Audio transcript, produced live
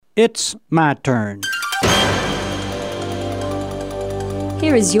It's my turn.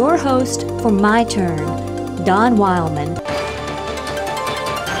 Here is your host for My Turn, Don Wildman.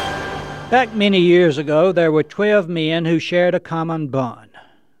 Back many years ago, there were 12 men who shared a common bond.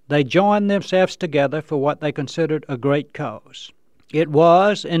 They joined themselves together for what they considered a great cause. It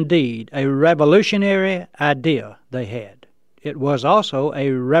was, indeed, a revolutionary idea they had. It was also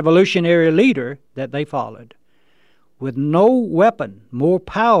a revolutionary leader that they followed. With no weapon more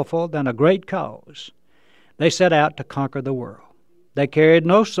powerful than a great cause, they set out to conquer the world. They carried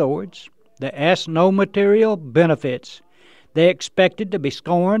no swords. They asked no material benefits. They expected to be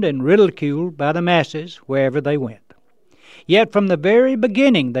scorned and ridiculed by the masses wherever they went. Yet from the very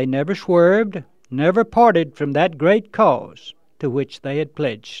beginning they never swerved, never parted from that great cause to which they had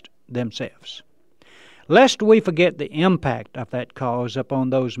pledged themselves. Lest we forget the impact of that cause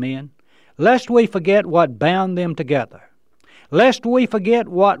upon those men, lest we forget what bound them together, lest we forget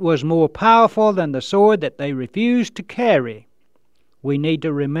what was more powerful than the sword that they refused to carry, we need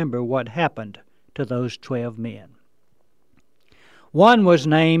to remember what happened to those 12 men. One was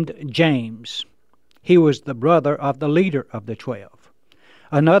named James. He was the brother of the leader of the 12.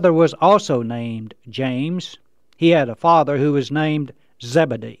 Another was also named James. He had a father who was named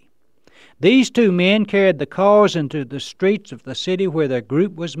Zebedee. These two men carried the cause into the streets of the city where their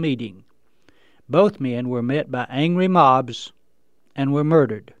group was meeting. Both men were met by angry mobs and were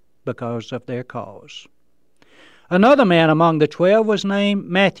murdered because of their cause. Another man among the 12 was named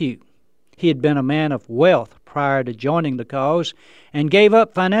Matthew. He had been a man of wealth prior to joining the cause and gave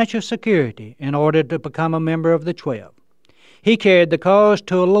up financial security in order to become a member of the 12. He carried the cause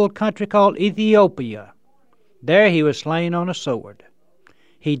to a little country called Ethiopia. There he was slain on a sword.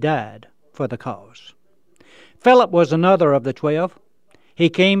 He died for the cause. Philip was another of the 12. He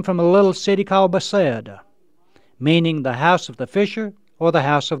came from a little city called Bethsaida, meaning the house of the fisher or the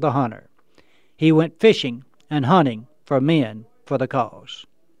house of the hunter. He went fishing and hunting for men for the cause.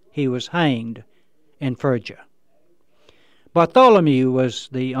 He was hanged in Phrygia. Bartholomew was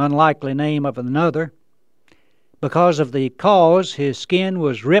the unlikely name of another. Because of the cause, his skin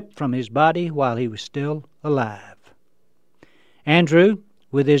was ripped from his body while he was still alive. Andrew,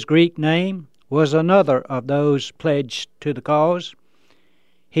 with his Greek name, was another of those pledged to the cause.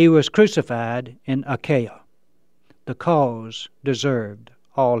 He was crucified in Achaia. The cause deserved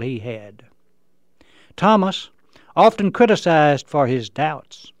all he had. Thomas, often criticized for his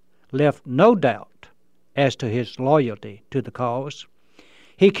doubts, left no doubt as to his loyalty to the cause.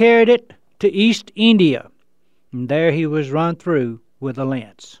 He carried it to East India, and there he was run through with a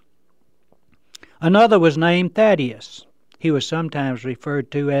lance. Another was named Thaddeus. He was sometimes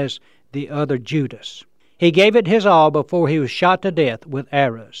referred to as the other Judas. He gave it his all before he was shot to death with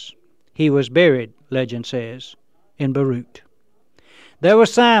arrows. He was buried, legend says, in Beirut. There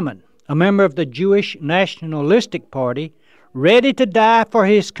was Simon, a member of the Jewish nationalistic party, ready to die for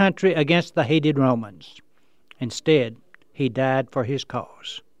his country against the hated Romans. Instead, he died for his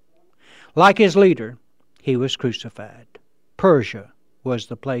cause. Like his leader, he was crucified. Persia was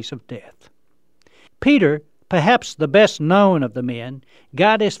the place of death. Peter, perhaps the best known of the men,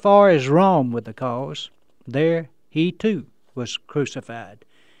 got as far as Rome with the cause. There he too was crucified.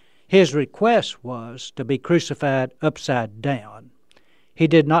 His request was to be crucified upside down. He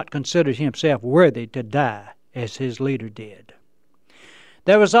did not consider himself worthy to die as his leader did.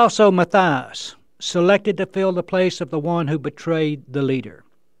 There was also Matthias, selected to fill the place of the one who betrayed the leader.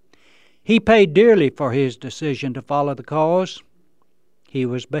 He paid dearly for his decision to follow the cause. He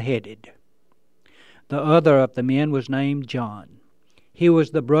was beheaded. The other of the men was named John. He was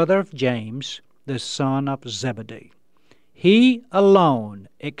the brother of James, the son of Zebedee. He alone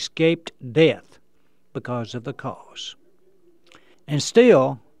escaped death because of the cause. And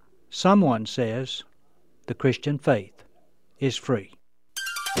still, someone says, the Christian faith is free.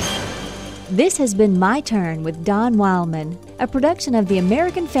 This has been My Turn with Don Wildman, a production of the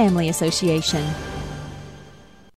American Family Association.